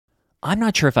I'm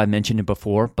not sure if I mentioned it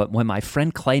before, but when my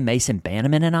friend Clay Mason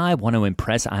Bannerman and I want to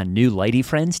impress our new lady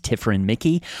friends, Tiffer and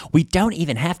Mickey, we don't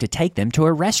even have to take them to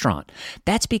a restaurant.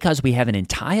 That's because we have an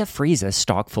entire freezer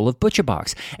stocked full of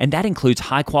ButcherBox, and that includes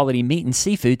high-quality meat and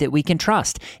seafood that we can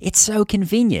trust. It's so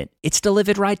convenient. It's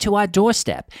delivered right to our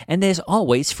doorstep, and there's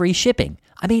always free shipping.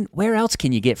 I mean, where else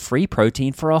can you get free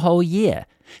protein for a whole year?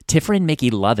 Tiffer and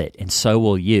Mickey love it, and so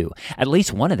will you. At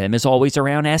least one of them is always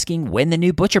around asking when the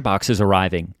new ButcherBox is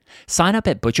arriving. Sign up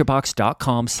at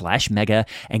butcherbox.com/mega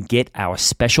and get our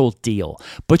special deal.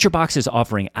 ButcherBox is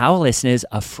offering our listeners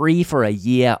a free for a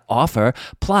year offer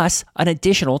plus an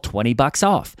additional $20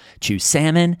 off. Choose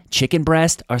salmon, chicken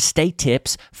breast, or steak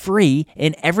tips free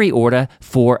in every order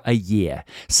for a year.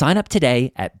 Sign up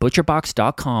today at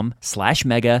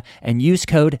butcherbox.com/mega and use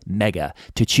code MEGA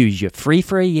to choose your free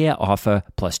for a year offer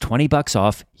plus $20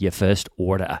 off your first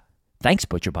order. Thanks,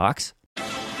 ButcherBox.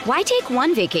 Why take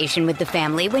one vacation with the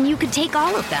family when you could take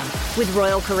all of them? With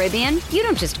Royal Caribbean, you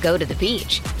don't just go to the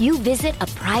beach. You visit a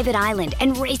private island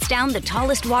and race down the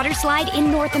tallest water slide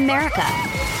in North America.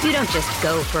 You don't just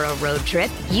go for a road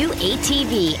trip. You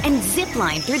ATV and zip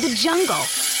line through the jungle.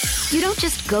 You don't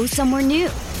just go somewhere new.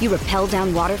 You rappel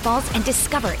down waterfalls and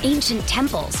discover ancient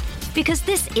temples. Because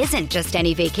this isn't just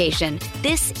any vacation.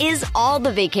 This is all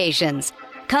the vacations.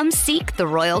 Come seek the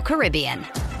Royal Caribbean.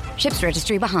 Ships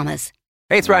Registry, Bahamas.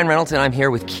 Hey, it's Ryan Reynolds, and I'm here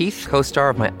with Keith, co-star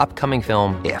of my upcoming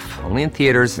film, If, only in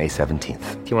theaters May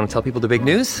 17th. Do you want to tell people the big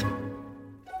news?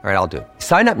 All right, I'll do it.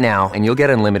 Sign up now and you'll get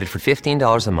unlimited for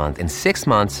 $15 a month and 6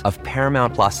 months of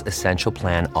Paramount Plus Essential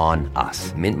Plan on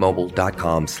us.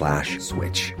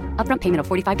 MintMobile.com/switch. Upfront payment of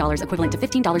 $45 equivalent to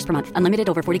 $15 per month. Unlimited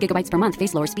over 40 gigabytes per month.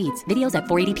 Face lower speeds. Videos at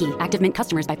 480p. Active Mint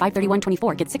customers by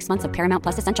 531.24 get 6 months of Paramount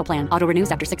Plus Essential Plan. Auto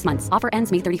renews after 6 months. Offer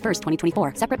ends May 31st,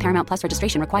 2024. Separate Paramount Plus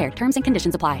registration required. Terms and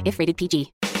conditions apply if rated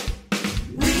PG.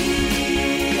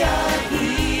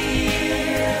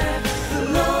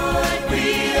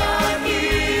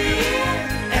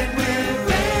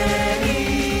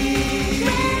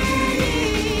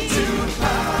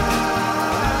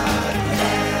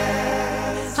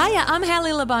 I'm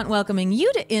Hallie Labont welcoming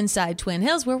you to Inside Twin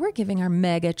Hills, where we're giving our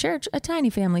mega church a tiny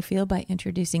family feel by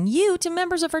introducing you to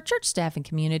members of our church staff and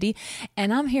community.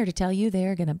 And I'm here to tell you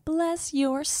they're going to bless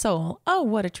your soul. Oh,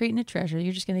 what a treat and a treasure.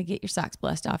 You're just going to get your socks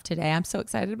blessed off today. I'm so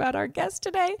excited about our guest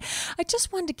today. I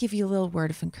just wanted to give you a little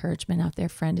word of encouragement out there,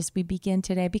 friend, as we begin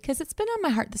today, because it's been on my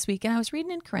heart this week. And I was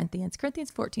reading in Corinthians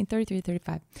 14, 33,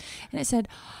 35. And it said,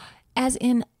 as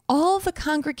in all the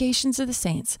congregations of the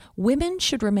saints, women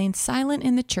should remain silent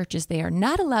in the churches. They are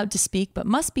not allowed to speak, but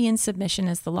must be in submission,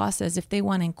 as the law says. If they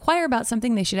want to inquire about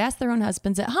something, they should ask their own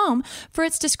husbands at home, for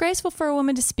it's disgraceful for a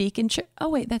woman to speak in church. Oh,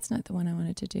 wait, that's not the one I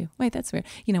wanted to do. Wait, that's weird.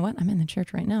 You know what? I'm in the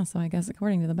church right now, so I guess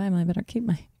according to the Bible, I better keep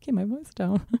my voice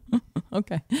down.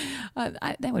 Okay.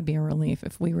 That would be a relief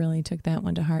if we really took that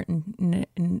one to heart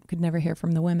and could never hear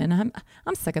from the women.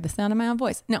 I'm sick of the sound of my own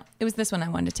voice. No, it was this one I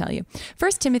wanted to tell you.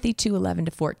 1 Timothy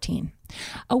 2:11-14.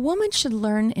 A woman should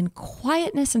learn in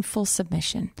quietness and full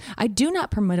submission. I do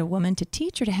not permit a woman to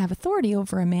teach or to have authority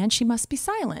over a man. She must be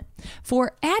silent.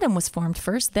 For Adam was formed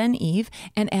first, then Eve,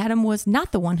 and Adam was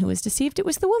not the one who was deceived. It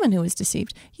was the woman who was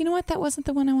deceived. You know what? That wasn't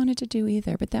the one I wanted to do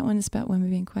either, but that one is about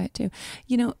women being quiet too.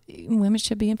 You know, women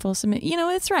should be in full submission. You know,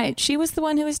 it's right. She was the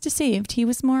one who was deceived. He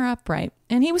was more upright,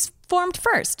 and he was formed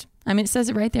first. I mean, it says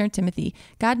it right there in Timothy.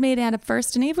 God made Adam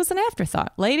first, and Eve was an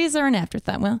afterthought. Ladies are an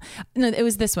afterthought. Well, no, it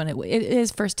was this one. It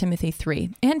is 1 Timothy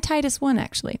 3 and Titus 1,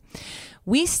 actually.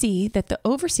 We see that the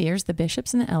overseers, the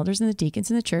bishops and the elders and the deacons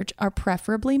in the church are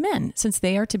preferably men, since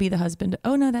they are to be the husband.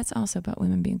 Oh, no, that's also about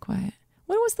women being quiet.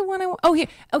 What was the one Oh, here.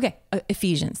 Okay.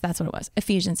 Ephesians. That's what it was.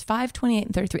 Ephesians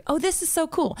 5:28-33. Oh, this is so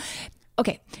cool.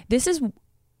 Okay. This is...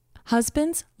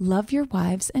 Husbands, love your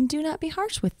wives and do not be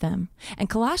harsh with them. And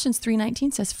Colossians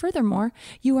 3:19 says, furthermore,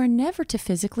 you are never to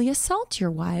physically assault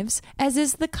your wives, as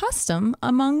is the custom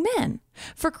among men.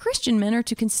 For Christian men are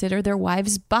to consider their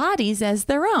wives' bodies as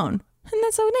their own. And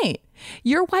that's so neat.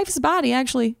 Your wife's body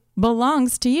actually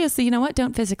belongs to you. So you know what?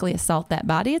 Don't physically assault that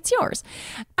body. It's yours.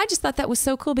 I just thought that was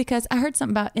so cool because I heard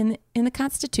something about in the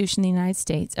Constitution of the United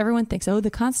States. Everyone thinks, oh, the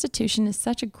Constitution is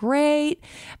such a great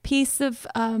piece of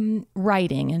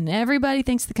writing, and everybody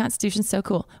thinks the Constitution is so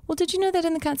cool. Well, did you know that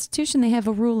in the Constitution they have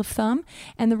a rule of thumb?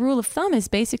 And the rule of thumb is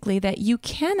basically that you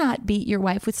cannot beat your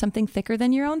wife with something thicker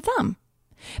than your own thumb.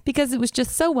 Because it was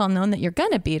just so well known that you're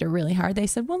going to beat her really hard. They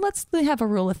said, well, let's have a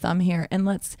rule of thumb here and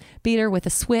let's beat her with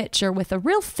a switch or with a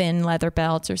real thin leather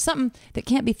belt or something that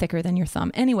can't be thicker than your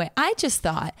thumb. Anyway, I just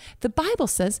thought the Bible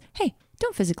says, hey,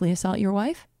 don't physically assault your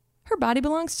wife. her body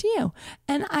belongs to you.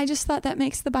 And I just thought that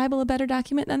makes the Bible a better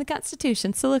document than the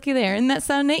Constitution. So looky there. Isn't that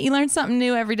so neat? You learn something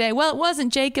new every day. Well, it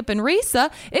wasn't Jacob and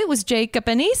Risa. It was Jacob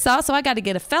and Esau. So I got to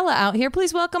get a fella out here.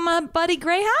 Please welcome my buddy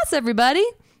Gray House, everybody.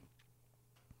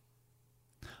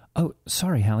 Oh,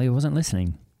 sorry, Hallie, I wasn't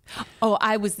listening. Oh,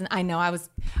 I was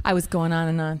going on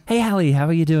and on. Hey, Hallie, how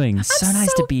are you doing? I'm so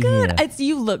nice to be good. here.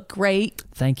 You look great.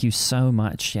 Thank you so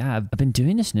much. Yeah, I've been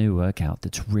doing this new workout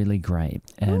that's really great.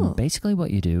 And basically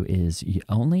what you do is you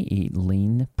only eat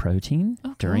lean protein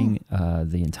during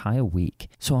the entire week.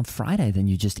 So on Friday, then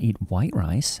you just eat white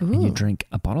rice and you drink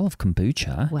a bottle of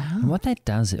kombucha. Wow. And what that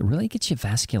does, it really gets your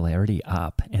vascularity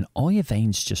up and all your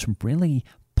veins just really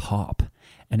pop.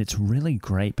 And it's really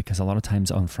great because a lot of times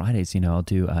on Fridays, I'll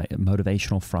do a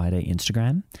Motivational Friday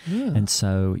Instagram. And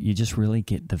so you just really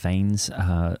get the veins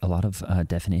a lot of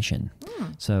definition.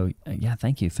 So, yeah,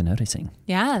 thank you for noticing.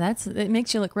 Yeah, it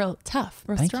makes you look real tough,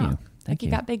 real strong. Thank you.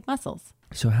 You got big muscles.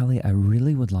 So, Hallie, I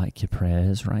really would like your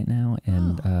prayers right now.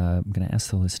 And I'm going to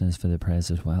ask the listeners for their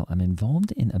prayers as well. I'm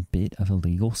involved in a bit of a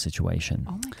legal situation.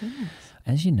 Oh, my goodness.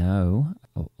 As you know,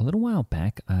 a little while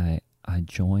back, I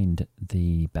joined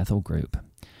the Bethel group.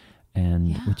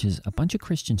 Which is a bunch of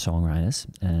Christian songwriters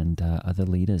and other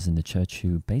leaders in the church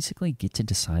who basically get to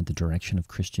decide the direction of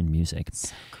Christian music.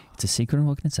 So cool. It's a secret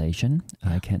organization.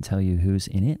 I can't tell you who's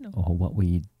in it or what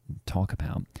we talk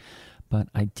about. But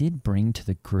I did bring to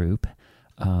the group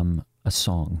a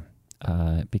song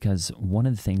because one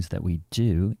of the things that we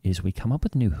do is we come up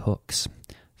with new hooks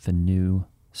for new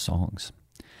songs.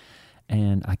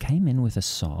 And I came in with a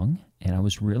song and I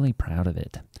was really proud of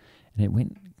it. And it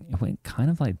went kind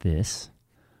of like this.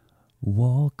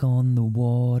 Walk on the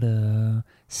water,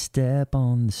 step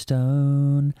on the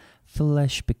stone,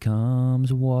 flesh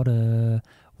becomes water,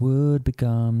 wood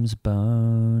becomes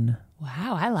bone.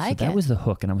 Wow, I like it. So that was the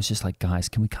hook, and I was just like, guys,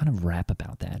 can we kind of rap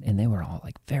about that? And they were all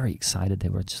like very excited. They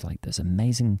were just like, there's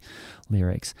amazing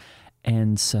lyrics.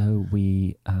 And so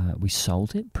we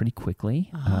sold it pretty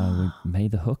quickly. We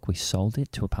made the hook, we sold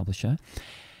it to a publisher.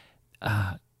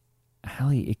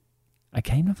 Hallie, I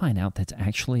came to find out that's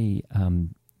actually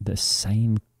the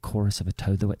same chorus of a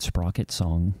Toad the Wet Sprocket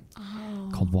song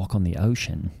called Walk on the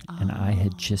Ocean. And I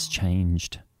had just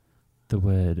changed the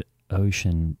word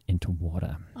ocean into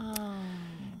water.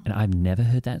 And I've never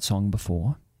heard that song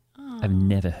before. I've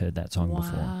never heard that song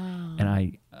before. And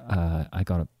I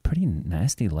got a pretty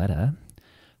nasty letter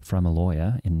from a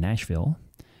lawyer in Nashville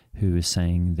who is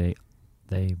saying they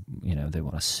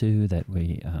want to sue, that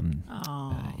we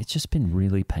it's just been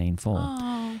really painful.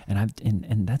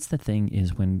 And that's the thing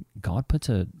is when God puts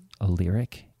a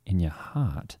lyric in your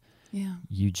heart,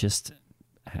 you just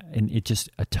and it's just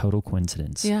a total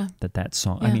coincidence that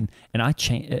song. I mean, and I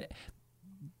change.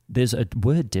 There's a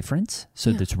word difference,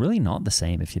 so that's really not the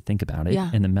same if you think about it.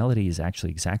 And the melody is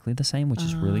actually exactly the same, which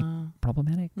is really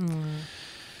problematic.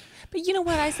 But you know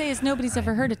what I say is nobody's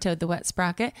ever heard of Toad the Wet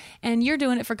Sprocket, and you're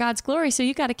doing it for God's glory, so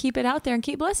you got to keep it out there and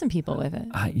keep blessing people with it.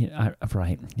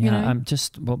 Right. Yeah, I'm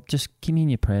just keep me in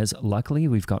your prayers. Luckily,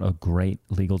 we've got a great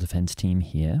legal defense team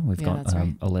here. We've got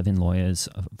 11 lawyers,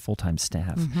 full-time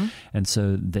staff. And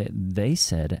so they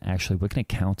said, actually, we're going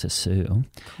to counter sue.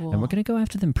 Cool. And we're going to go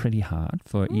after them pretty hard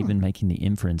for even making the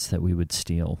inference that we would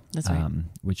steal. That's right.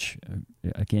 Which,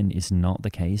 again, is not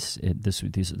the case. This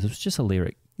was just a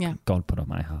lyric God put on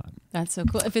my heart. That's so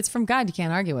cool. If it's from God, you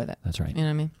can't argue with it. That's right. You know what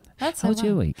I mean? That's How was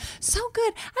your week? So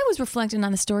good. I was reflecting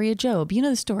on the story of Job. You know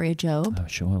the story of Job? Oh,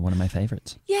 sure. One of my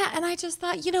favorites. Yeah, and I just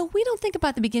thought, we don't think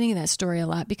about the beginning of that story a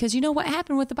lot because what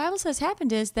happened, what the Bible says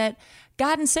happened is that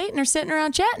God and Satan are sitting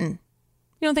around chatting.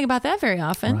 You don't think about that very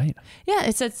often. Right. Yeah,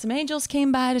 it said some angels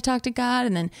came by to talk to God,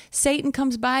 and then Satan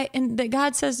comes by, and that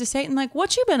God says to Satan, like,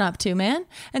 what you been up to, man?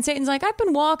 And Satan's like, I've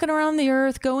been walking around the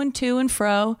earth, going to and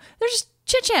fro. They're just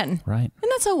chit-chatting. Right. Isn't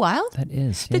that so wild? That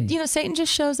is. Yeah. Satan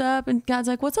just shows up and God's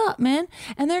like, what's up, man?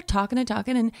 And they're talking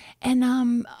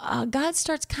and God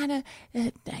starts kind of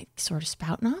sort of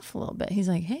spouting off a little bit. He's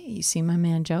like, hey, you see my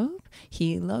man Job?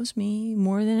 He loves me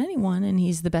more than anyone and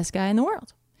he's the best guy in the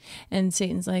world. And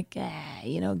Satan's like,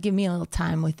 give me a little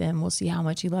time with him. We'll see how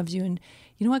much he loves you. And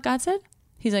you know what God said?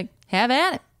 He's like, have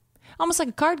at it. Almost like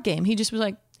a card game. He just was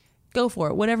like, go for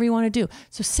it, whatever you want to do.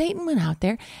 So Satan went out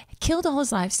there, killed all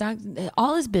his livestock,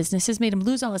 all his businesses, made him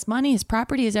lose all his money, his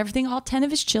property, his everything, all 10 of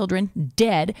his children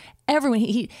dead. Everyone,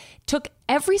 he took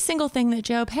every single thing that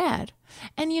Job had.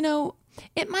 And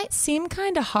it might seem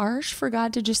kind of harsh for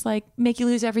God to just like make you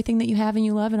lose everything that you have and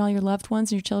you love and all your loved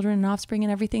ones and your children and offspring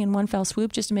and everything in one fell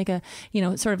swoop just to make a,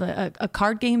 sort of a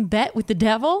card game bet with the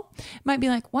devil. It might be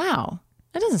like, wow,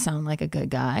 that doesn't sound like a good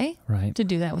guy to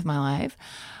do that with my life.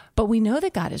 But we know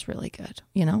that God is really good,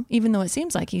 even though it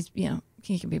seems like he's,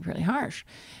 he can be pretty harsh,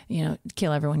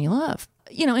 kill everyone you love.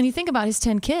 And you think about his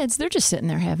 10 kids, they're just sitting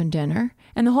there having dinner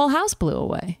and the whole house blew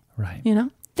away. Right.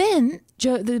 Then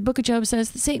the book of Job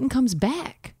says that Satan comes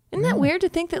back. Isn't that weird to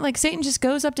think that like Satan just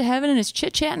goes up to heaven and is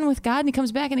chit-chatting with God and he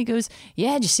comes back and he goes,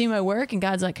 yeah, did you see my work? And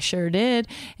God's like, I sure did.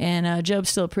 And Job's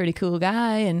still a pretty cool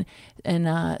guy. And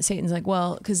Satan's like,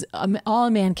 well, because all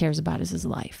a man cares about is his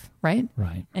life, right?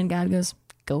 Right. And God goes,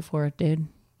 go for it, dude.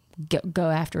 Go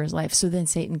after his life. So then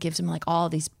Satan gives him like all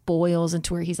these boils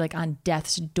into where he's like on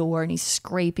death's door and he's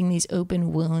scraping these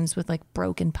open wounds with like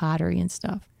broken pottery and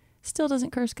stuff. Still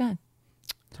doesn't curse God.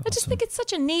 I just think it's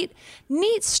such a neat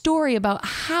story about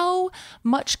how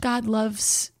much God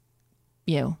loves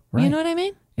you. Right. You know what I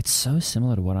mean? It's so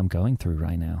similar to what I'm going through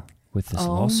right now with this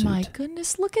lawsuit. Oh my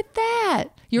goodness, look at that.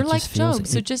 You're like Job,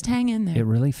 so just hang in there. It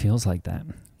really feels like that.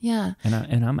 Yeah. And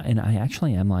I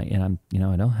actually am like, and I'm,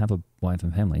 I don't have a wife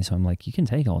and family, so I'm like, you can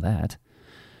take all that.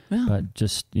 Yeah. But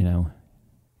just,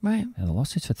 Right. The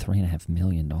lawsuit's for $3.5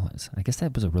 million. I guess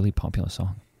that was a really popular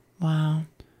song. Wow.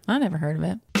 I never heard of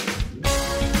it.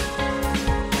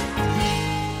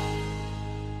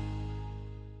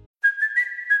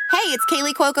 Hey, it's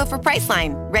Kaylee Cuoco for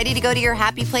Priceline. Ready to go to your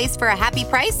happy place for a happy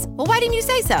price? Well, why didn't you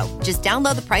say so? Just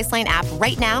download the Priceline app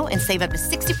right now and save up to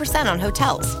 60% on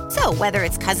hotels. So whether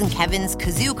it's Cousin Kevin's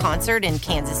Kazoo Concert in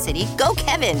Kansas City, go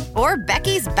Kevin, or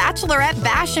Becky's Bachelorette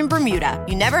Bash in Bermuda,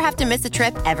 you never have to miss a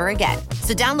trip ever again.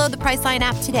 So download the Priceline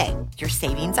app today. Your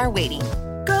savings are waiting.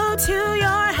 Go to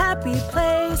your happy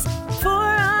place for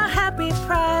a happy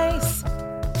price.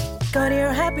 Go to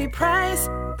your happy price,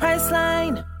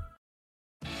 Priceline.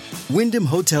 Wyndham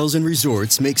Hotels and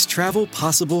Resorts makes travel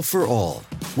possible for all.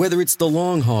 Whether it's the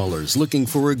long haulers looking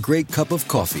for a great cup of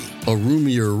coffee, a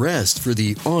roomier rest for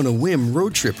the on-a-whim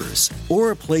road trippers,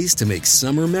 or a place to make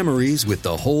summer memories with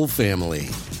the whole family.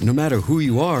 No matter who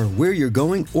you are, where you're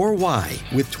going, or why,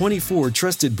 with 24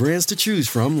 trusted brands to choose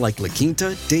from like La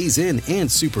Quinta, Days Inn,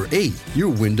 and Super 8, your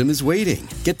Wyndham is waiting.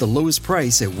 Get the lowest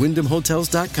price at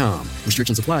WyndhamHotels.com.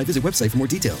 Restrictions apply. Visit website for more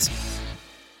details.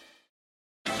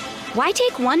 Why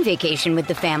take one vacation with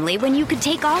the family when you could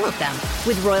take all of them?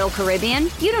 With Royal Caribbean,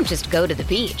 you don't just go to the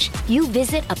beach. You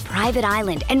visit a private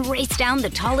island and race down the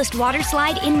tallest water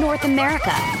slide in North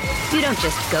America. You don't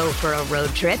just go for a road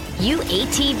trip. You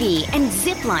ATV and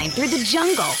zip line through the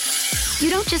jungle. You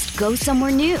don't just go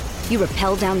somewhere new. You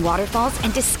rappel down waterfalls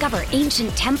and discover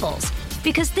ancient temples.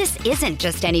 Because this isn't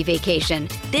just any vacation.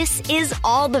 This is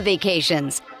all the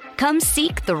vacations. Come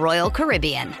seek the Royal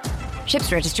Caribbean.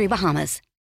 Ships Registry, Bahamas.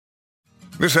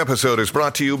 This episode is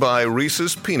brought to you by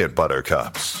Reese's Peanut Butter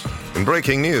Cups. In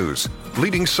breaking news,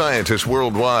 leading scientists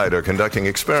worldwide are conducting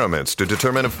experiments to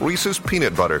determine if Reese's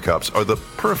Peanut Butter Cups are the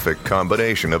perfect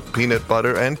combination of peanut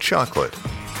butter and chocolate.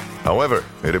 However,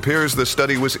 it appears the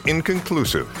study was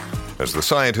inconclusive, as the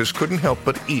scientists couldn't help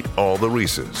but eat all the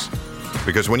Reese's.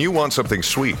 Because when you want something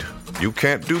sweet, you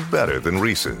can't do better than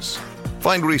Reese's.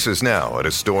 Find Reese's now at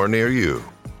a store near you.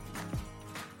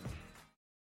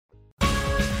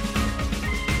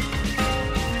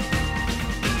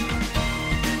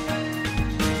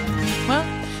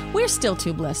 We're still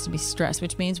too blessed to be stressed,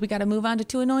 which means we got to move on to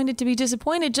too anointed to be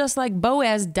disappointed. Just like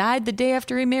Boaz died the day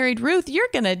after he married Ruth, you're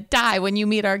going to die when you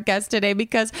meet our guest today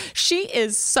because she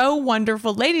is so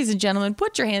wonderful. Ladies and gentlemen,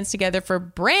 put your hands together for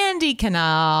Brandy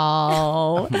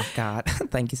Canal. Oh my God.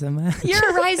 Thank you so much. You're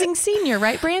a rising senior,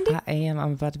 right, Brandy? I am.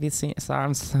 I'm about to be a senior. Sorry,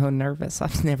 I'm so nervous.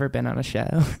 I've never been on a show.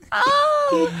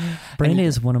 Oh! Brandy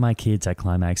is one of my kids at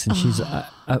Climax, and she's,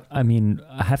 I mean,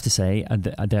 I have to say,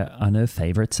 I know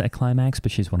favorites at Climax,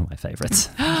 but she's one of my favorites.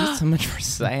 Thank you so much for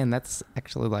saying. That's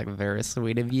actually like very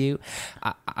sweet of you.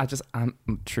 I'm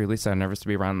truly so nervous to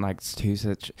be around like two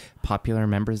such popular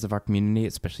members of our community,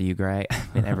 especially you, Gray,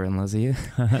 and everyone loves you.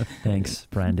 Thanks,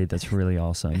 Brandy. That's really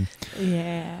awesome.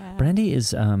 Yeah. Brandy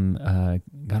is got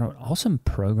an awesome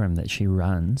program that she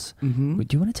runs. Mm-hmm.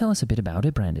 Do you want to tell us a bit about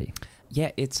it, Brandy?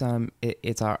 Yeah, it's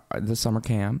the summer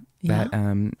camp that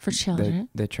for children.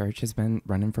 The church has been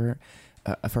running for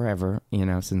forever,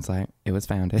 since it was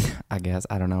founded. I guess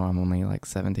I don't know. I'm only like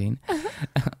 17,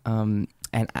 and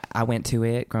I went to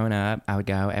it growing up. I would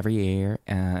go every year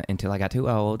until I got too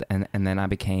old, and then I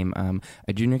became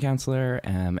a junior counselor,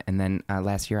 and then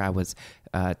last year I was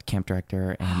camp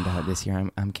director, and this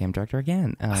year I'm camp director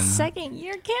again. Second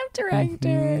year camp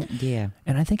director. Yeah,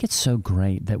 and I think it's so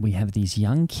great that we have these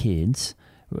young kids.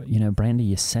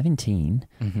 Brandy is 17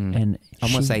 and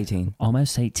almost 18.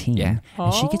 Almost 18. Yeah.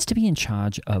 And she gets to be in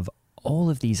charge of all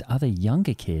of these other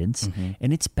younger kids.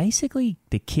 And it's basically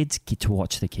the kids get to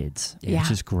watch the kids, which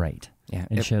is great.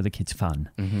 and show the kids fun.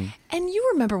 Mm-hmm. And you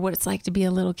remember what it's like to be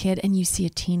a little kid and you see a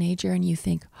teenager and you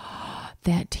think,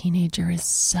 that teenager is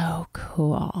so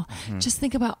cool. Mm-hmm. Just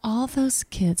think about all those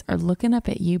kids are looking up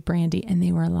at you, Brandy, and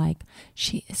they were like,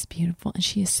 she is beautiful and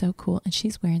she is so cool. And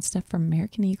she's wearing stuff from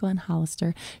American Eagle and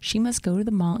Hollister. She must go to the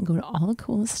mall and go to all the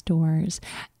coolest stores.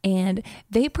 And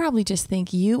they probably just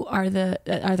think you are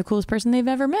the coolest person they've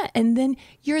ever met. And then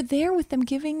you're there with them,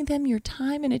 giving them your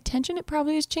time and attention. It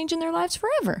probably is changing their lives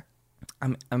forever.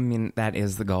 I mean, that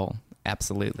is the goal.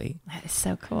 Absolutely. That is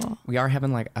so cool. We are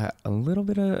having like a little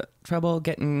bit of trouble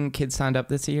getting kids signed up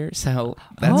this year. So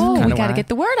that's we kind of got to get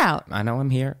the word out. I know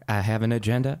I'm here. I have an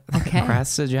agenda, Okay.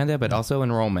 crass agenda, but also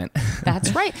enrollment.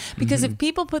 That's right. Because if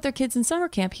people put their kids in summer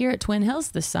camp here at Twin Hills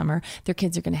this summer, their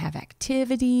kids are going to have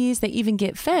activities. They even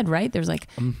get fed, right? There's like,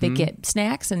 they get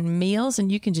snacks and meals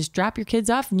and you can just drop your kids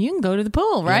off and you can go to the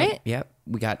pool, right? Yep.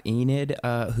 We got Enid,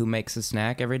 who makes a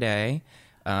snack every day.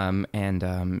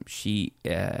 She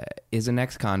is an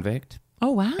ex-convict.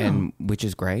 Oh, wow. And which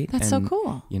is great. That's so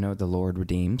cool. You know, the Lord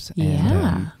redeems.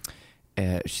 Yeah.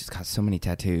 And she's got so many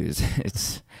tattoos.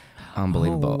 It's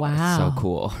unbelievable. Oh, wow. So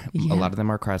cool. Yeah. A lot of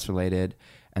them are Christ related,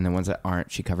 and the ones that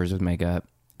aren't, she covers with makeup.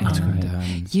 That's And,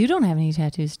 great. You don't have any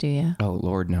tattoos, do you? oh,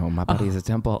 Lord, no. My body is a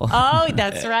temple. Oh,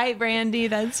 that's right, Brandy.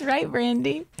 That's right,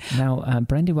 Brandy. Now,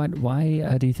 Brandy,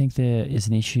 why do you think there is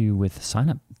an issue with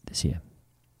sign-up this year?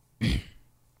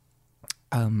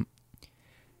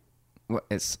 Well,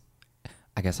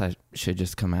 I guess I should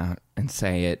just come out and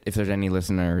say it. If there's any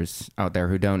listeners out there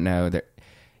who don't know that,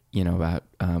 you know, about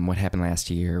what happened last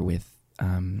year with,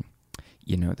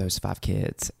 you know, those 5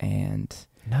 kids and...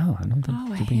 No, I don't think.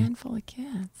 Oh, a did we- handful of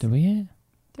kids. Did we hear?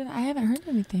 I haven't heard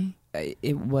anything.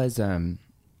 It was,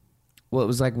 well, it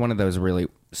was like one of those really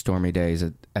stormy days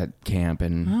at camp,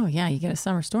 and Oh, yeah. You get a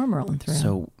summer storm rolling through.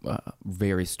 so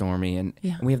very stormy, and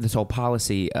Yeah. we have this whole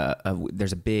policy of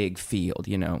there's a big field,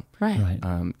 you know, Right.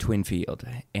 twin field,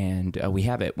 and we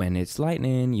have it when it's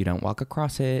lightning, you don't walk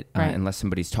across it Right. unless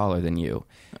somebody's taller than you,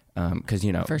 because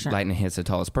you know For sure. lightning hits the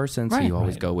tallest person, so Right. you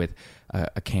always Right. go with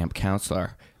a camp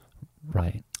counselor.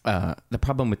 Right. The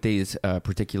problem with these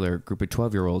particular group of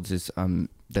 12-year-olds is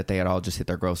that they had all just hit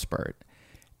their growth spurt.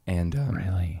 And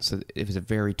Really? so it was a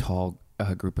very tall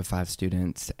group of 5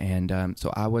 students. And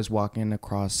so I was walking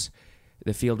across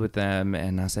the field with them,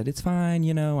 and I said, "It's fine,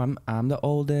 you know, I'm the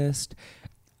oldest."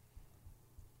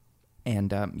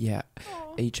 And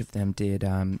each of them did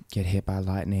get hit by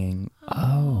lightning.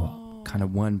 Oh. Kind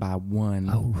of one by one.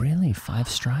 Oh, really? 5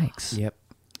 strikes. Yep.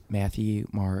 Matthew,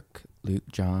 Mark, Luke,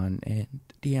 John, and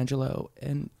D'Angelo.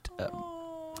 And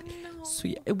so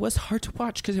yeah, it was hard to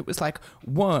watch because it was like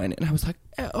one, and I was like,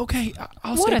 okay,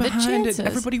 I'll What stay are the behind chances? and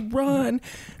everybody run,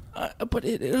 but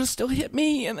it'll still hit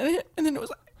me, and then it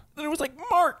was like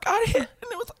Mark got hit,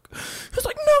 and it was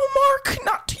like no, Mark,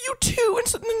 not to you too, and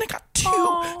so then I got 2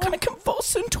 kind of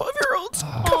convulsing 12-year-olds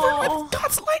covered with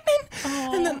God's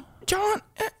lightning, and then John,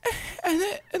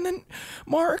 and then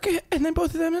Mark, and then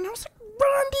both of them, and I was like,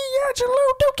 Ron D'Angelo,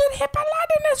 don't get hit by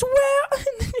lightning as well.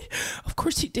 And then of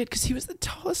course he did, because he was the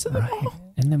tallest of them Right. all.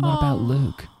 And then what about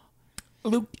Luke?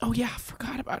 Luke, oh yeah, I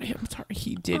forgot about him. Sorry,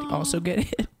 he did also get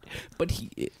hit, but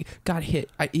he got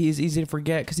hit. He's easy to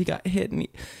forget because he got hit and he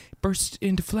burst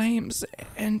into flames,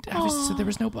 and obviously so there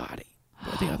was no body.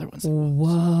 But the other ones.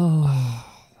 Whoa.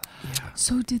 Yeah.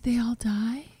 So did they all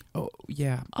die? Oh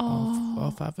yeah.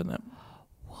 All 5 of them.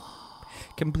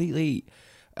 Completely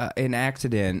an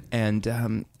accident,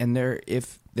 and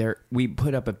we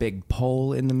put up a big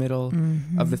pole in the middle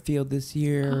of the field this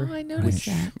year. Oh, I noticed which-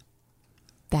 that.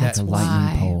 That's The why.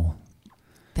 lightning pole.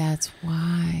 That's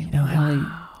why. You know, Hallie,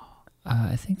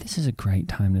 I think this is a great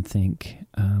time to think.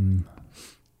 You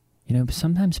know,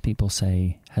 sometimes people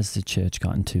say, has the church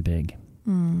gotten too big?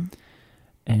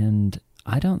 And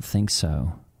I don't think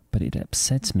so, but it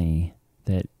upsets me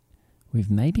that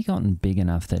we've maybe gotten big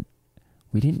enough that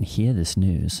we didn't hear this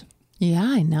news. Yeah,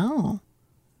 I know.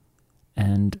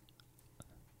 And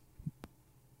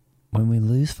when we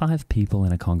lose 5 people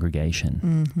in a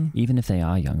congregation, even if they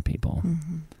are young people,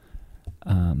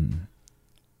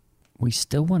 we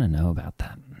still want to know about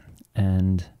that.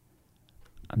 And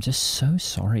I'm just so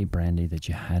sorry, Brandy, that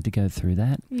you had to go through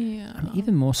that. Yeah. I'm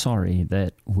even more sorry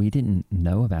that we didn't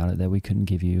know about it, that we couldn't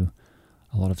give you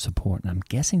a lot of support. And I'm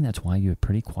guessing that's why you were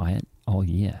pretty quiet all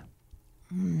year.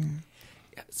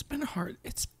 Yeah, it's been hard.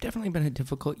 It's definitely been a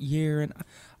difficult year, and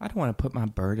I don't want to put my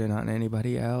burden on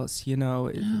anybody else. You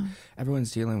know,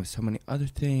 everyone's dealing with so many other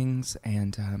things,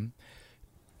 and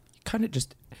kind of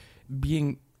just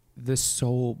being the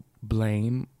sole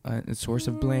blame, source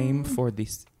of blame for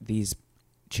these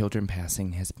children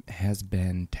passing has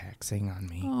been taxing on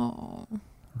me. Oh.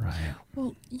 Right.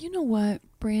 Well, you know what,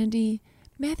 Brandy?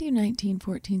 Matthew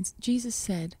 19:14, Jesus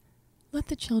said, "Let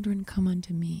the children come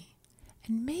unto me."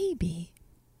 And maybe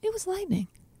it was lightning.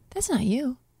 That's not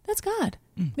you. That's God.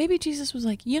 Maybe Jesus was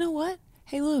like, you know what?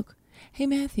 Hey, Luke. Hey,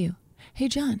 Matthew. Hey,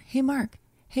 John. Hey, Mark.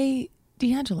 Hey,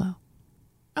 D'Angelo.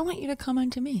 I want you to come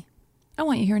unto me. I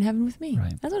want you here in heaven with me.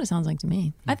 Right. That's what it sounds like to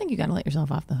me. I think you got to let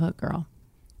yourself off the hook, girl.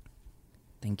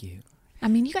 Thank you. I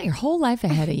mean, you got your whole life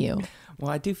ahead of you. Well,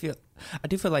 I do feel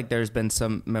like there's been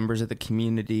some members of the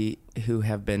community who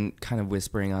have been kind of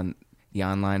whispering on the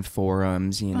online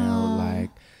forums, you know, like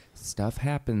stuff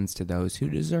happens to those who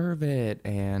deserve it,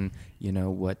 and you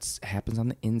know what happens on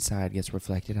the inside gets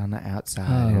reflected on the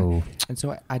outside. Oh. And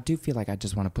so I do feel like I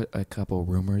just want to put a couple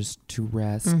rumors to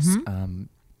rest.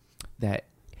 That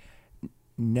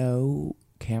no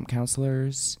camp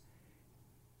counselors,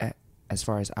 as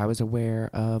far as I was aware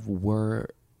of, were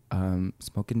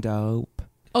smoking dope.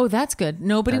 Oh, that's good.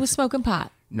 Nobody was smoking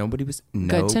pot. Nobody was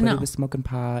smoking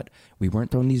pot. We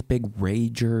weren't throwing these big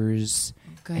ragers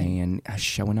and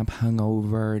showing up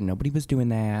hungover. Nobody was doing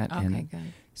that. Okay, and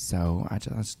good. So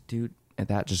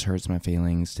that just hurts my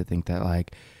feelings to think that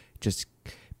like just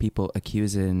people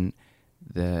accusing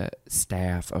the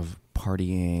staff of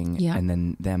partying and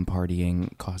then them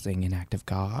partying causing an act of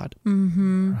God.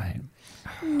 Mm-hmm. Right.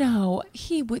 No,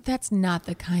 that's not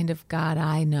the kind of God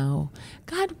I know.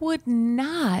 God would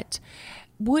not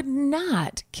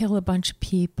kill a bunch of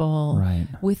people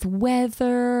with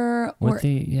weather with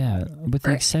the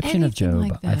exception of Job.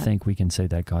 like I that. think we can say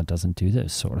that God doesn't do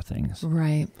those sort of things.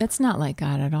 Right. That's not like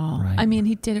God at all. Right. I mean,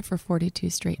 he did it for 42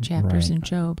 straight chapters Right. in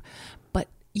Job. But,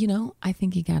 you know, I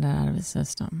think he got it out of his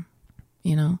system,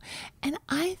 you know. And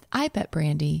I bet,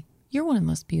 Brandy, you're one of the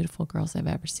most beautiful girls I've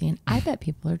ever seen. I bet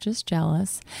people are just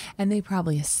jealous, and they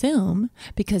probably assume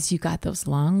because you got those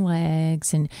long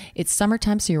legs and it's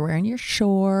summertime, so you're wearing your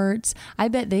shorts. I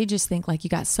bet they just think like you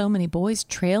got so many boys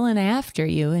trailing after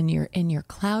you in your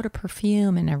cloud of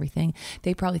perfume and everything.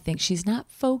 They probably think she's not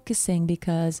focusing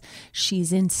because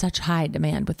she's in such high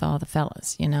demand with all the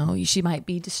fellas, you know. She might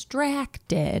be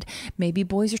distracted. Maybe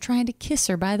boys are trying to kiss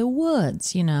her by the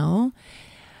woods, you know.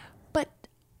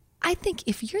 I think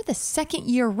if you're the second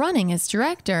year running as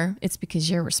director, it's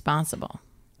because you're responsible.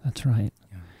 That's right.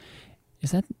 Yeah.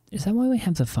 Is that why we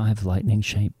have the 5 lightning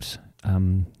shapes,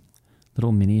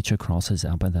 little miniature crosses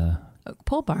out by the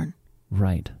pole barn?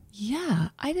 Right. Yeah,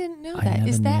 I didn't know I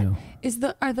that. never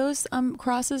knew. Are those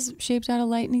crosses shaped out of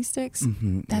lightning sticks?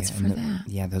 Mm-hmm. That's for that.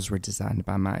 Yeah, those were designed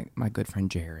by my good friend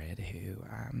Jared, who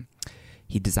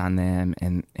he designed them,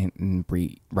 and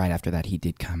right after that he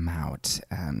did come out.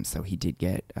 So he did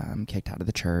get kicked out of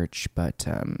the church, but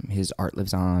his art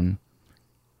lives on,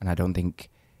 and I don't think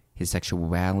his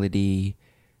sexuality.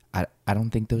 I don't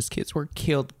think those kids were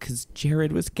killed because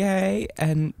Jared was gay,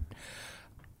 and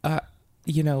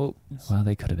you know. Well,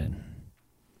 they could have been.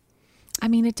 I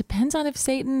mean, it depends on if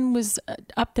Satan was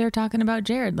up there talking about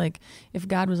Jared. Like, if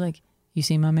God was like, "You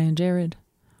see my man Jared,"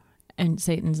 and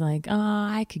Satan's like, "Oh,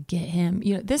 I could get him."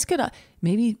 You know, this could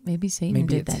maybe Satan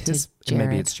did that to Jared.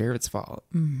 Maybe it's Jared's fault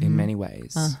in many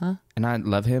ways. And I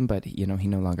love him, but you know, he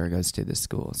no longer goes to this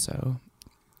school, so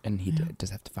and he does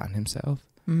have to find himself.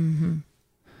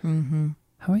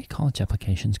 How are your college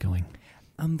applications going?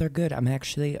 They're good. I'm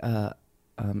actually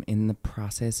in the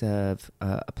process of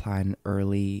applying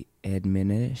early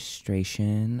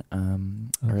administration,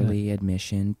 early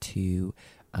admission to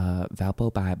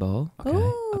Valpo Bible,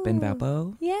 up in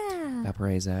Valpo,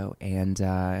 Valparaiso, and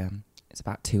it's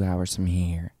about 2 hours from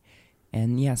here.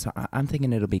 And yeah, so I'm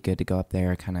thinking it'll be good to go up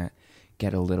there, kind of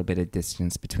get a little bit of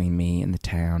distance between me and the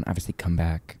town. Obviously, come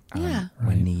back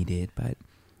when needed, but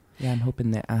yeah, I'm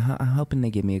hoping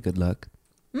they give me a good look.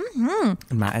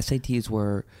 Mm-hmm. My SATs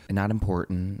were not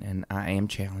important, and I am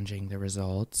challenging the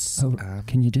results. Oh,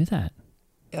 can you do that?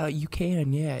 You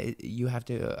can, yeah. You have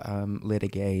to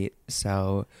litigate.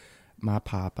 So my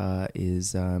papa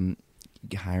is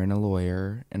hiring a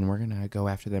lawyer, and we're going to go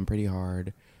after them pretty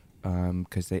hard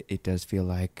because it does feel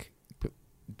like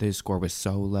the score was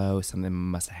so low, something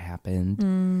must have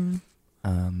happened.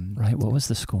 Right, what was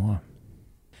the score?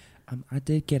 I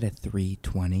did get a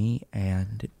 320,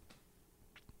 and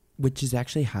which is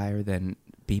actually higher than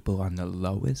people on the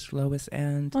lowest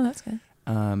end. Oh, that's good.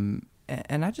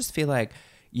 And I just feel like,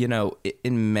 you know,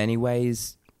 in many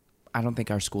ways, I don't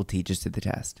think our school teaches to the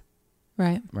test.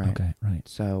 Right. Okay, right.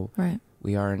 So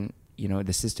we are in, you know,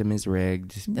 the system is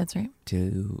rigged. That's right.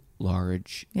 To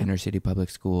large inner city public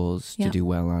schools to do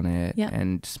well on it,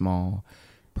 and small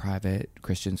private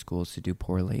Christian schools to do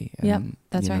poorly. And, Yep,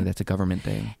 that's right. That's a government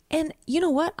thing. And you know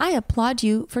what? I applaud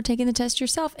you for taking the test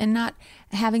yourself and not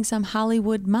having some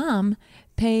Hollywood mom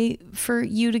pay for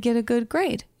you to get a good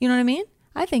grade. You know what I mean?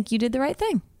 I think you did the right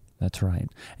thing. That's right.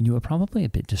 And you were probably a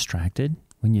bit distracted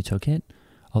when you took it.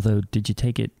 Although, did you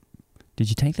take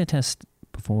the test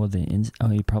before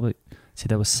you probably, see,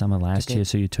 that was summer last year,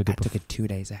 so you took it. I took it 2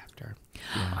 days after.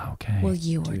 Yeah. Okay. Well,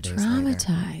 you were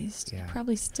traumatized. Yeah. You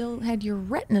probably still had your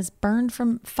retinas burned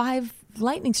from 5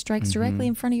 lightning strikes directly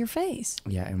in front of your face.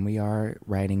 Yeah, and we are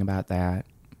writing about that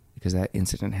because that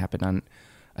incident happened on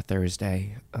a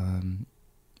Thursday, and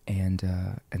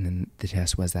then the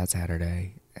test was that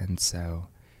Saturday, and so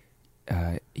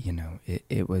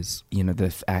it was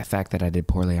the fact that I did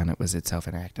poorly on it was itself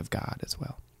an act of God as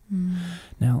well.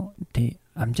 Now,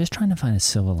 I'm just trying to find a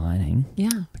silver lining.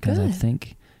 Yeah, because good. I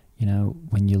think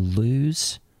when you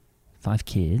lose 5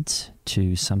 kids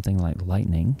to something like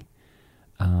lightning,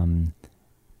 that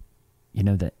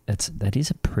is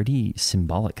a pretty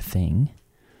symbolic thing.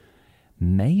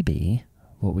 Maybe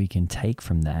what we can take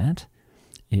from that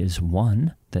is,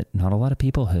 one, that not a lot of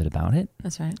people heard about it.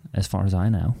 That's right. As far as I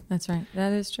know. That's right.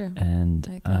 That is true. And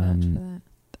I can vouch for that.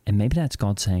 And maybe that's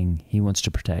God saying He wants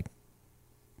to protect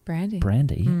Brandy.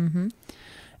 Mm-hmm.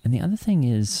 And the other thing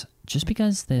is, just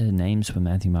because their names were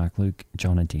Matthew, Mark, Luke,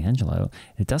 John, and D'Angelo,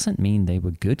 it doesn't mean they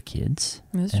were good kids.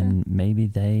 That's and true.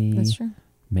 That's true.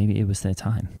 Maybe it was their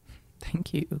time.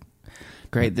 Thank you.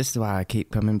 Great. This is why I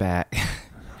keep coming back.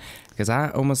 Because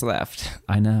I almost left.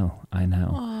 I know.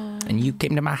 Aww. And you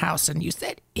came to my house and you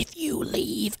said, if you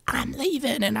leave, I'm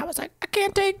leaving. And I was like, I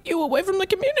can't take you away from the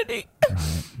community.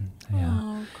 Right. Yeah.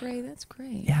 Oh, great. That's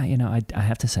great. Yeah, I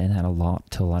have to say that a lot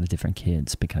to a lot of different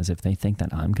kids, because if they think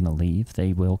that I'm going to leave,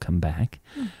 they will come back.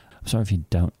 I'm sorry if you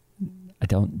don't. I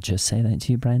don't just say that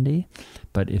to you, Brandy,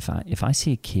 but if I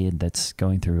see a kid that's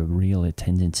going through a real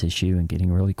attendance issue and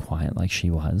getting really quiet like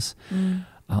she was,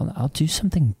 I'll do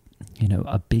something,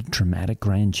 a big dramatic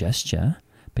grand gesture,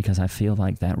 because I feel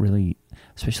like that really,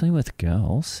 especially with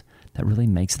girls, that really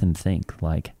makes them think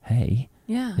like, hey,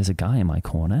 there's a guy in my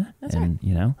corner. That's and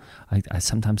I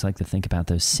sometimes like to think about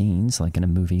those scenes, like in a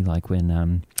movie, like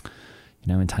when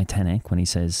in Titanic, when he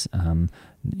says, I'll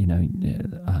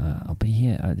be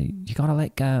here. You gotta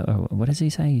let go. Or what does he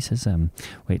say? He says,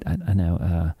 wait, I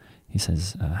know. He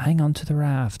says, hang on to the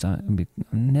raft. I'm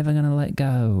never gonna let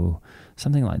go.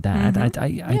 Something like that.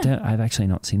 I've actually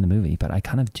not seen the movie, but I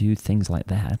kind of do things like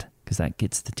that because that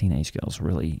gets the teenage girls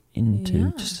really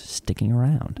into just sticking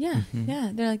around. Yeah,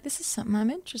 yeah. They're like, this is something I'm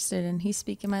interested in. He's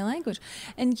speaking my language.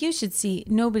 And you should see,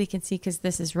 nobody can see because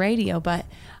this is radio, but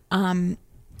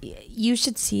you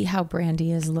should see how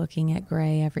Brandy is looking at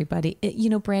Gray, everybody.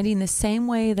 Brandy, in the same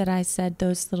way that I said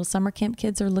those little summer camp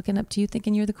kids are looking up to you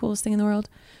thinking you're the coolest thing in the world,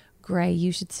 Gray,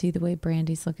 you should see the way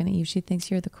Brandy's looking at you. She thinks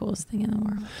you're the coolest thing in the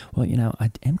world. Well, I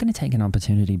am going to take an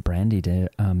opportunity, Brandy, to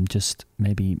just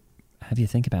maybe have you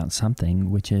think about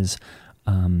something, which is,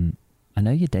 I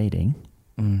know you're dating,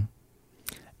 and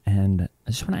I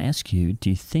just want to ask you, do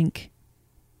you think,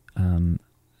 how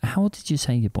old did you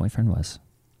say your boyfriend was?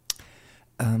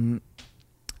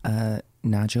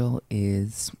 Nigel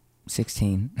is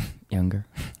 16, younger.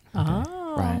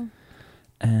 Oh. Right.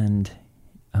 And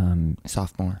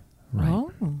sophomore. Right.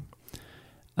 Oh.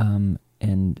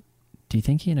 And do you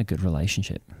think you're in a good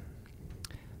relationship?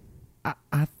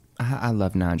 I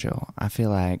love Nigel. I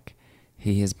feel like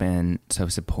he has been so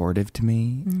supportive to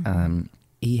me.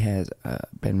 He has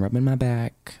been rubbing my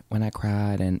back when I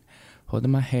cried and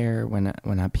holding my hair when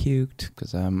I puked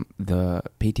because the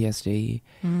PTSD,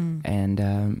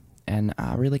 and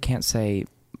I really can't say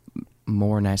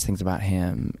more nice things about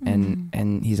him.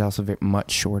 And he's also very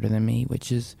much shorter than me,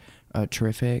 which is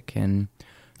terrific. And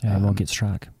I won't get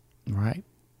struck. Right.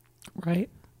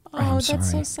 Oh,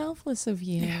 that's so selfless of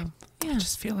you. Yeah. I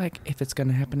just feel like if it's going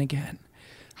to happen again,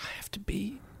 I have to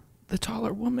be the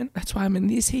taller woman. That's why I'm in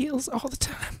these heels all the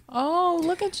time. Oh,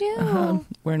 look at you.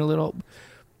 Wearing a little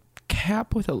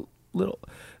cap with a little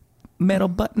metal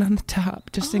button on the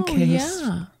top, just in case.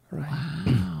 Yeah. Right.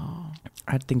 Wow.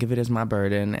 I think of it as my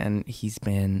burden, and he's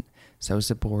been so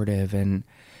supportive, and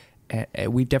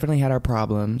we've definitely had our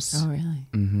problems. Oh, really?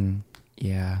 Mm-hmm.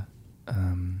 Yeah.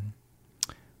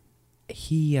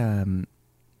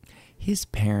 His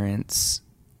parents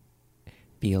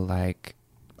feel like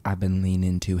I've been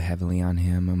leaning too heavily on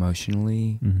him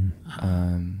emotionally,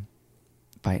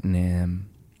 fighting him,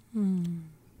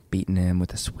 beating him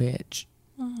with a switch,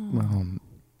 kind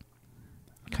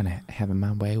of having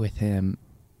my way with him,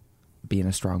 being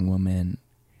a strong woman.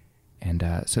 And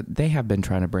so they have been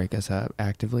trying to break us up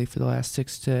actively for the last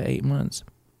 6 to 8 months.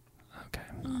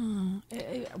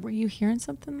 Okay. Were you hearing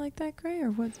something like that, Gray, or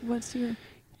what's your?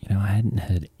 I hadn't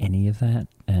heard any of that,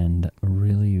 and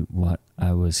really what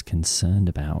I was concerned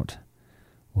about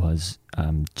was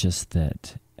just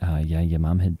that, your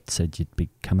mum had said you'd be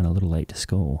coming a little late to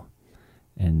school,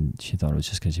 and she thought it was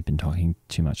just because you'd been talking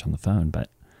too much on the phone, but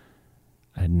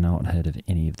I had not heard of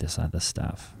any of this other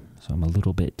stuff, so I'm a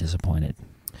little bit disappointed.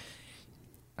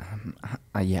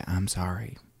 Yeah, I'm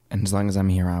sorry. And as long as I'm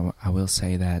here, I will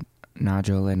say that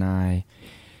Nigel and I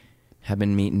have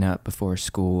been meeting up before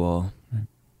school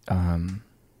to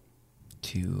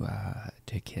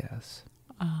kiss.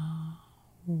 Oh,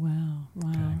 wow.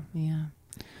 Okay. Yeah.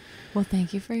 Well,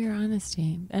 thank you for your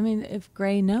honesty. I mean, if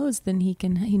Gray knows, then he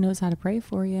knows how to pray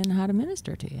for you and how to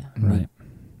minister to you. Right.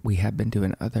 We have been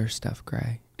doing other stuff,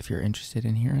 Gray, if you're interested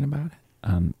in hearing about it.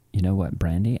 You know what,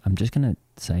 Brandy? I'm just going to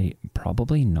say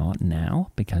probably not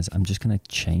now, because I'm just going to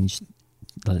change.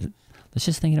 Let's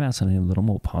just think about something a little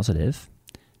more positive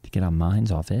to get our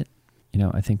minds off it.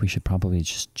 I think we should probably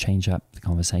just change up the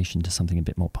conversation to something a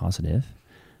bit more positive.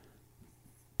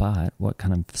 But what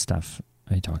kind of stuff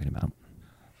are you talking about?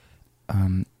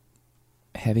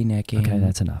 Heavy necking. Okay,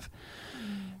 that's enough.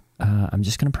 I'm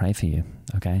just going to pray for you,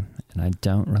 okay? And I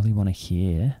don't really want to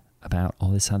hear about all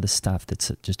this other stuff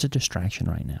that's just a distraction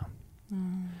right now.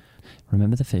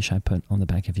 Remember the fish I put on the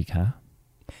back of your car?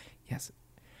 Yes.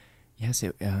 Yes,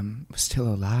 it was still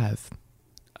alive.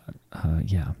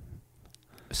 Yeah.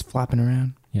 It was flopping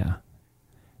around. Yeah.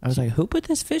 I was like, who put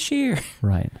this fish here?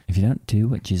 Right. If you don't do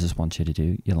what Jesus wants you to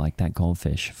do, you're like that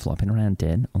goldfish flopping around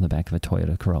dead on the back of a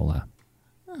Toyota Corolla.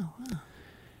 Oh, wow.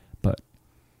 But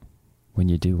when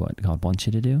you do what God wants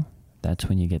you to do, that's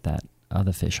when you get that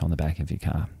other fish on the back of your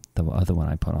car. The other one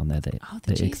I put on there, the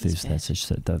Jesus ichthus, that's just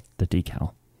the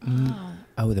decal.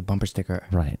 Oh, the bumper sticker.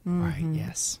 Right. Right,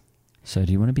 yes. So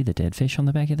do you want to be the dead fish on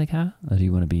the back of the car, or do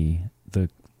you want to be the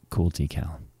cool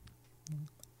decal?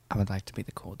 I would like to be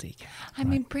the cool decal. I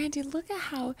mean, Brandy, look at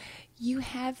how you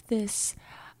have this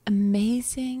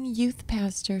amazing youth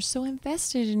pastor so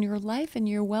invested in your life and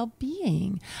your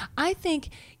well-being. I think,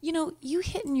 you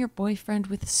hitting your boyfriend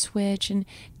with a switch and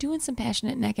doing some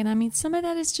passionate necking, I mean, some of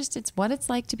that is just, it's what it's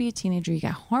like to be a teenager. You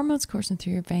got hormones coursing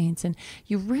through your veins, and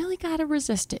you really got to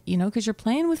resist it, because you're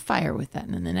playing with fire with that.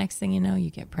 And then the next thing you know,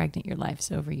 you get pregnant, your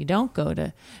life's over. You don't go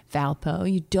to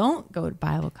Valpo, you don't go to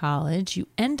Bible college, you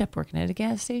end up working at a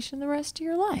gas station the rest of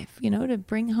your life, to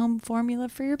bring home formula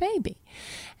for your baby.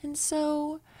 And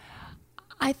so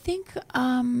I think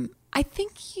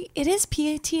it is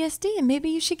PTSD, and maybe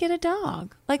you should get a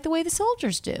dog, like the way the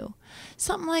soldiers do.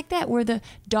 Something like that, where the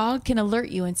dog can alert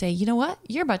you and say, you know what,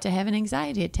 you're about to have an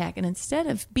anxiety attack. And instead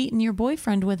of beating your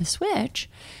boyfriend with a switch,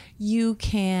 you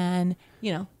can,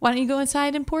 why don't you go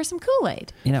inside and pour some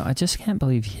Kool-Aid? I just can't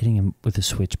believe hitting him with a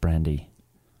switch, Brandy.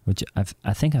 Which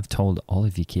I think I've told all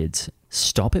of you kids,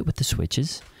 stop it with the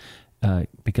switches,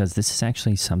 because this is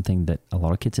actually something that a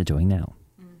lot of kids are doing now.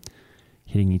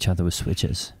 Hitting each other with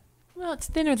switches. Well, it's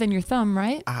thinner than your thumb,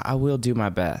 right? I will do my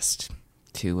best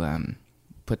to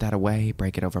put that away,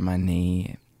 break it over my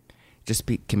knee.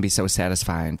 Can be so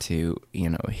satisfying to,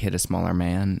 hit a smaller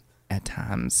man at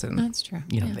times. And, that's true.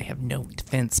 They have no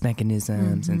defense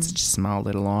mechanisms and such small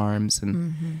little arms.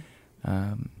 And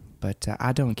but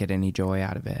I don't get any joy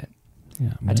out of it.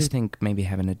 Yeah, I do think maybe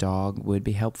having a dog would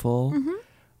be helpful.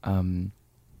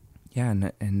 Yeah,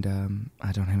 and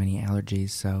I don't have any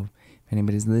allergies, so if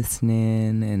anybody's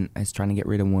listening and is trying to get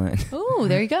rid of one. Oh,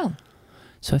 there you go.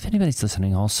 So if anybody's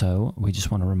listening also, we just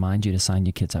want to remind you to sign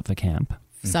your kids up for camp.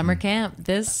 Summer camp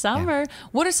this summer. Yeah.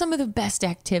 What are some of the best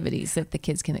activities that the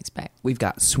kids can expect? We've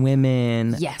got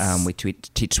swimming. Yes. We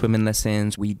teach swimming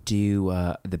lessons. We do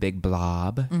the big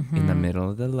blob in the middle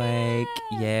of the lake.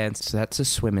 Yeah, so that's the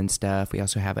swimming stuff. We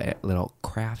also have a little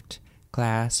craft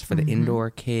class for the indoor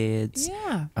kids.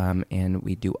 Yeah. And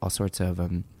we do all sorts of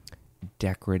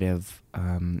decorative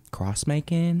cross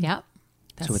making. Yep.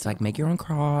 So it's like make your own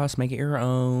cross, make it your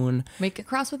own. Make a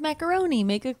cross with macaroni,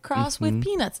 make a cross with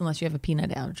peanuts, unless you have a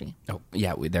peanut allergy. Oh,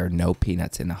 yeah, there are no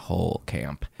peanuts in the whole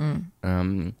camp.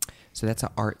 So that's an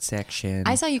art section.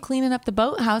 I saw you cleaning up the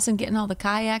boathouse and getting all the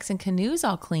kayaks and canoes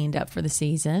all cleaned up for the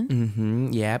season.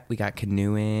 Yep, we got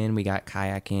canoeing, we got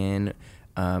kayaking.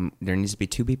 There needs to be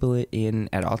 2 people in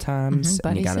at all times.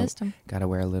 Buddy and you system. Gotta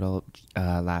wear a little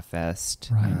life vest.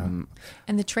 Right.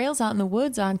 And the trails out in the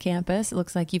woods on campus, it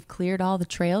looks like you've cleared all the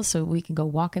trails so we can go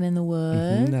walking in the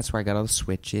woods. That's where I got all the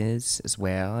switches as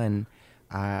well. And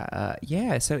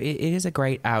yeah, so it is a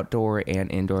great outdoor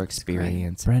and indoor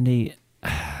experience. Brandy,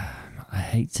 I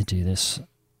hate to do this.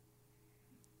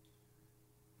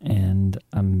 And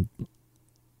I'm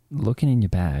looking in your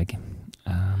bag.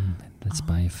 That's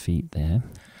by your feet there.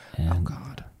 And oh,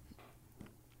 God.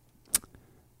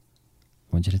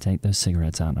 want you to take those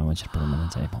cigarettes out and I want you to put them on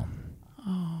the table.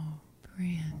 Oh,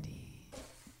 Brandy.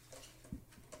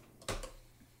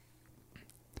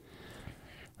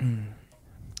 I'm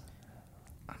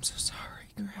so sorry,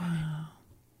 Gray. Wow.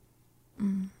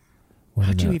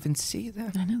 How'd you even see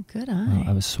that? I know, good Well, eye.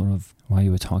 I was sort of, while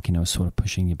you were talking, I was sort of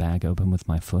pushing your bag open with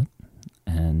my foot.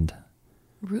 And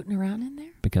Rooting around in there?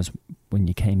 because when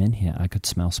you came in here, I could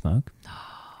smell smoke.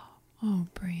 Oh,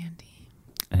 Brandy.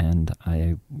 And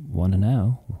I want to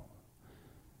know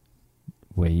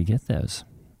where you get those.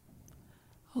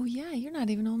 Oh, yeah, you're not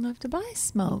even old enough to buy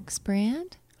smokes,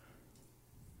 Brand.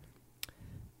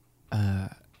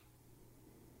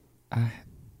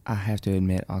 I have to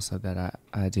admit also that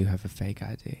I do have a fake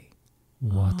ID.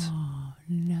 What? Oh,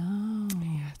 no.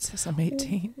 Yeah, it says I'm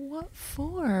 18. What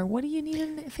for? What do you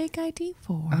need a fake ID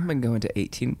for? I've been going to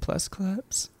 18 plus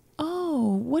clubs.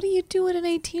 Oh, what do you do at an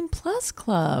 18 plus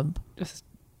club? Just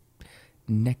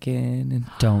necking and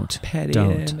Don't.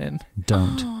 petting and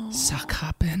Don't. sock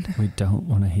hopping, We don't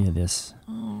want to hear this.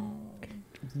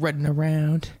 running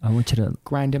around, I want you to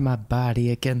grinding my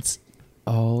body against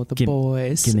all the Give-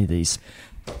 boys, give me these.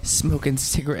 smoking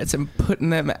cigarettes and putting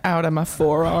them out on my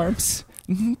forearms.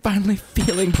 Finally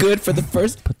feeling good for the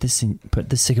first. Put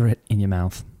the cigarette in your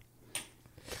mouth.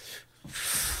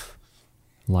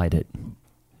 Light it.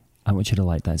 I want you to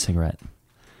light that cigarette.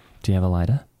 Do you have a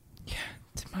lighter? Yeah,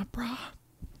 it's in my bra.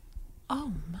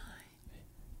 Oh, my.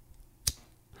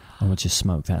 I want you to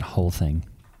smoke that whole thing.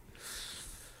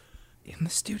 In the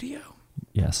studio.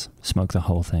 Yes, smoke the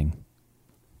whole thing.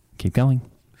 Keep going.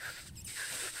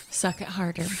 Suck it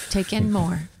harder. Take in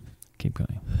more. Keep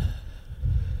going.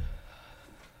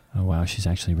 Oh, wow, she's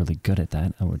actually really good at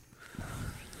that. I was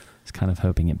kind of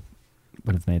hoping it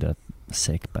would have made her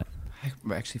sick, but...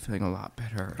 I'm actually feeling a lot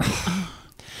better.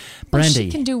 Brandy. Oh, she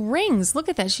can do rings. Look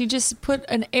at that. She just put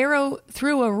an arrow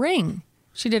through a ring.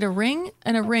 She did a ring,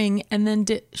 and then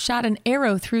shot an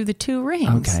arrow through the two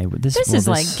rings. Okay, this is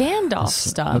like Gandalf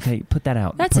stuff. Okay, put that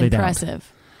out. That's put it out.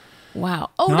 impressive. Wow.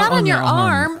 Oh, not on your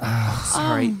arm.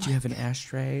 Sorry, do you have an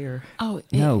ashtray or? Oh,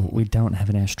 No, we don't have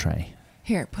an ashtray.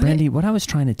 Here, put Brandy, it. what I was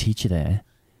trying to teach you there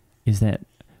is that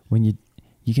when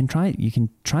you can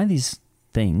try these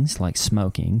things like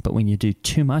smoking, but when you do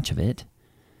too much of it,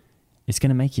 it's going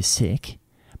to make you sick.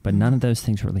 But none of those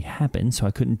things really happen, so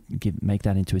I couldn't make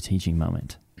that into a teaching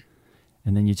moment.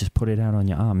 And then you just put it out on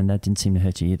your arm, and that didn't seem to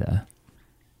hurt you either.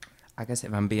 I guess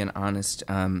if I'm being honest,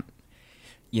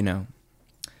 you know,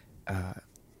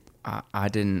 I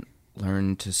didn't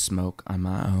learn to smoke on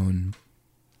my own.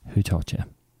 Who taught you?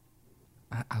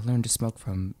 I learned to smoke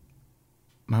from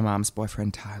my mom's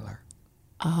boyfriend, Tyler.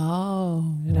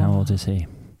 Oh. And how old is he?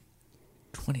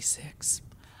 26.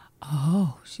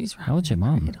 Oh, she's right. How old's your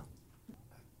mom?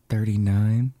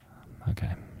 39.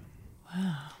 Okay.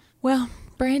 Well,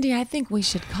 Brandy, I think we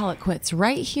should call it quits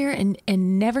right here and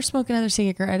never smoke another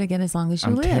cigarette again as long as you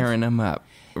I'm live. tearing them up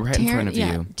right in front of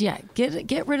you. Yeah,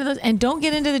 get rid of those. And don't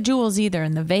get into the jewels either.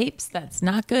 And the vapes, that's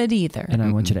not good either. And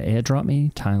I want you to airdrop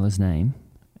me Tyler's name,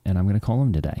 and I'm going to call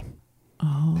him today.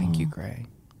 Oh. Thank you, Gray.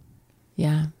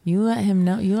 Yeah, you let him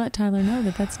know. You let Tyler know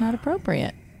that that's not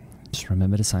appropriate. Just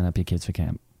remember to sign up your kids for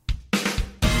camp.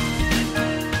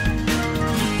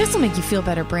 This will make you feel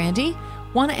better, Brandy.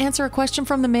 Want to answer a question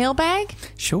from the mailbag?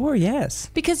 Sure,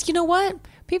 yes. Because you know what?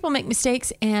 People make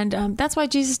mistakes, and that's why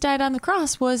Jesus died on the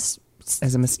cross was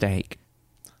As a mistake.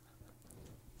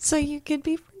 so you could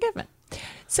be forgiven.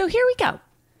 So here we go.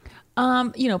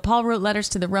 Paul wrote letters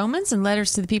to the Romans and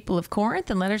letters to the people of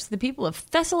Corinth and letters to the people of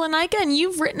Thessalonica, and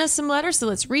you've written us some letters, so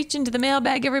let's reach into the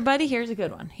mailbag, everybody. Here's a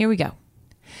good one. Here we go.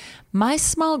 My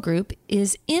small group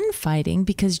is infighting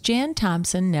because Jan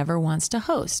Thompson never wants to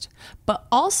host, but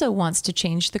also wants to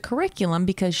change the curriculum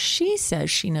because she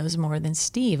says she knows more than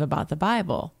Steve about the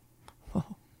Bible.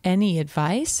 Any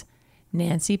advice?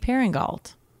 Nancy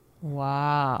Peringalt.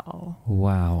 Wow.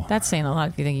 Wow. That's saying a lot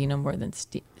if you think you know more than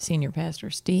Senior Pastor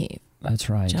Steve That's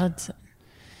right. Judson. Well,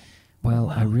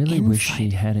 Wow, I really wish she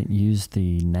infighting. hadn't used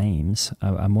the names.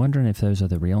 I'm wondering if those are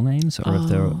the real names or if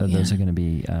those are going to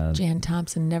be... Jan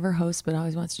Thompson never hosts but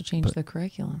always wants to change the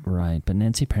curriculum. Right, but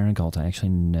Nancy Peringalt, I actually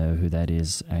know who that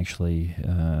is. Actually,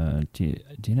 do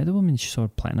you know the woman? She sort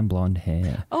of platinum blonde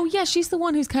hair. Oh, yeah, she's the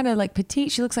one who's kind of like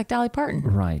petite. She looks like Dolly Parton.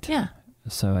 Right. Yeah.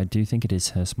 So I do think it is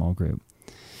her small group.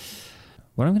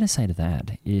 What I'm going to say to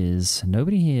that is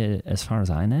nobody here, as far as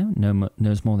I know,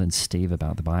 knows more than Steve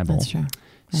about the Bible. That's true.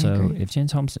 I So agree. if Jan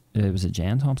Thompson, was it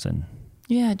Jan Thompson?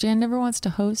 Yeah, Jan never wants to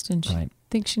host and she Right.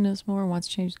 thinks she knows more and wants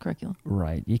to change the curriculum.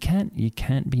 Right. You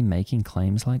can't be making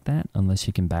claims like that unless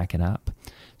you can back it up.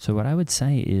 So what I would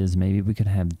say is maybe we could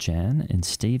have Jan and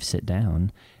Steve sit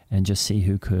down and just see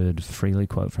who could freely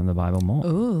quote from the Bible more.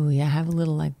 Ooh, yeah, have a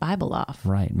little like Bible off.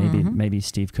 Right. Maybe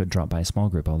Steve could drop by a small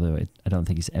group, although I don't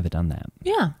think he's ever done that.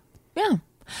 Yeah.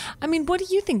 I mean, what do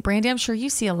you think, Brandy? I'm sure you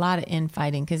see a lot of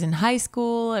infighting because in high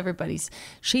school,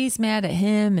 she's mad at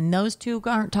him and those two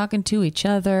aren't talking to each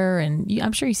other. And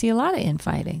I'm sure you see a lot of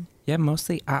infighting. Yeah,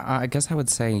 mostly. I guess I would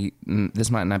say this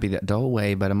might not be that dull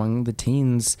way, but among the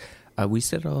teens, we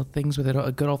settle things with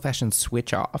a good old-fashioned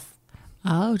switch off.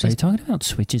 Oh, Are you talking about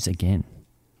switches again?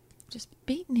 Just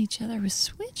beating each other with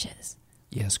switches.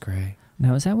 Yes, Gray.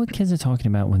 Now, is that what kids are talking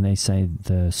about when they say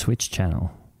the switch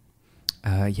channel?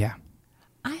 Yeah.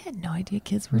 I had no idea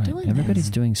kids were doing Everybody's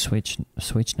this. doing switch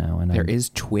now. And there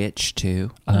is Twitch, too.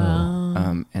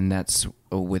 And that's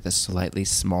with a slightly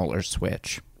smaller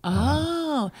switch.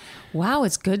 Oh, wow.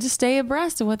 It's good to stay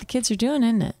abreast of what the kids are doing,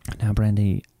 isn't it? Now,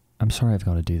 Brandy, I'm sorry I've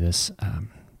got to do this. I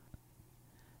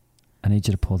need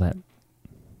you to pull that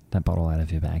bottle out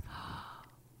of your bag.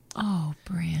 Oh,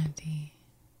 Brandy.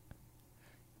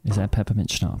 Is that peppermint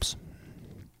schnapps?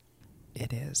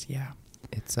 It is, yeah.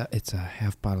 It's a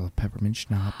half bottle of peppermint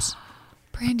schnapps.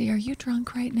 Brandy, are you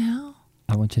drunk right now?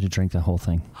 I want you to drink the whole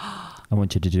thing. I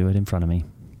want you to do it in front of me.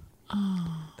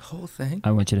 Oh. The whole thing?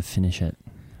 I want you to finish it.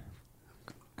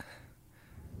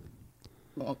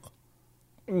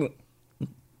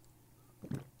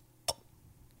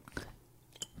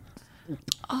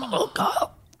 Oh,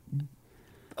 God.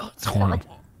 Oh, it's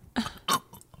horrible.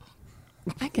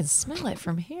 I can smell it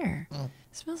from here. It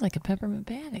smells like a peppermint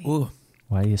patty. Ooh.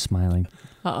 Why are you smiling?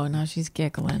 Uh-oh, now she's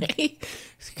giggling. It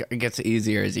gets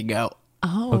easier as you go.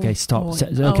 Oh, okay, stop. boy. Stop.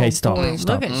 Boy.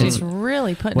 Stop. Look at, she's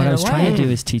really putting what it away. I was trying to do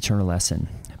is teach her a lesson,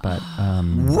 but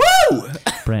Woo!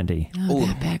 Brandy. Oh,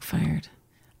 that backfired.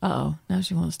 Uh-oh, now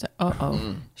she wants to.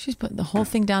 She's putting the whole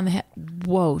thing down the head.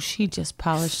 Whoa, she just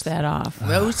polished that off.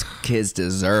 Those kids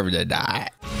deserve to die.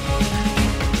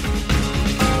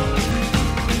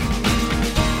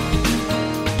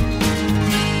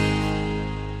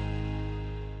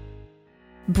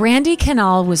 Brandy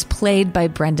Scannell was played by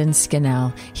Brendan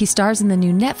Scannell. He stars in the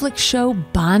new Netflix show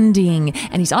Bonding,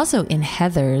 and he's also in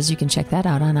Heathers. You can check that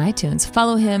out on iTunes.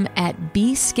 Follow him at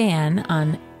bscan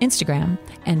on Instagram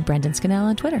and Brendan Scannell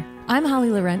on Twitter. I'm Holly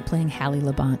Laurent playing Hallie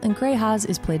Labont, and Gray Haas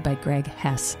is played by Greg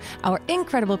Hess. Our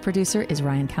incredible producer is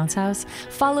Ryan Countshouse.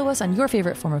 Follow us on your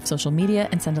favorite form of social media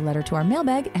and send a letter to our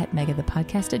mailbag at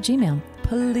megathepodcast@gmail.com.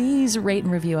 Please rate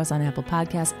and review us on Apple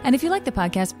Podcasts. And if you like the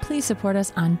podcast, please support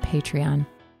us on Patreon.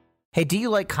 Hey, do you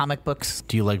like comic books?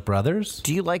 Do you like brothers?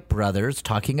 Do you like brothers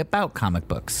talking about comic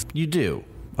books? You do.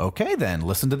 Okay, then,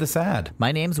 listen to this ad.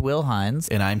 My name's Will Hines.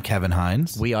 And I'm Kevin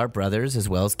Hines. We are brothers as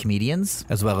well as comedians.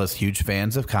 As well as huge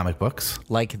fans of comic books.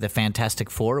 Like the Fantastic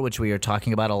Four, which we are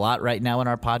talking about a lot right now in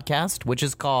our podcast, which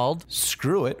is called...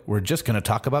 Screw It, we're just going to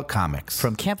talk about comics.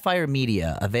 From Campfire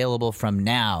Media, available from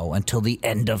now until the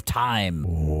end of time.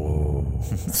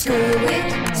 Screw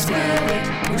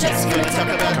it, we're just gonna talk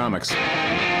about comics.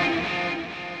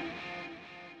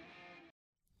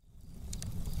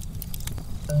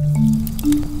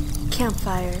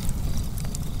 Campfire.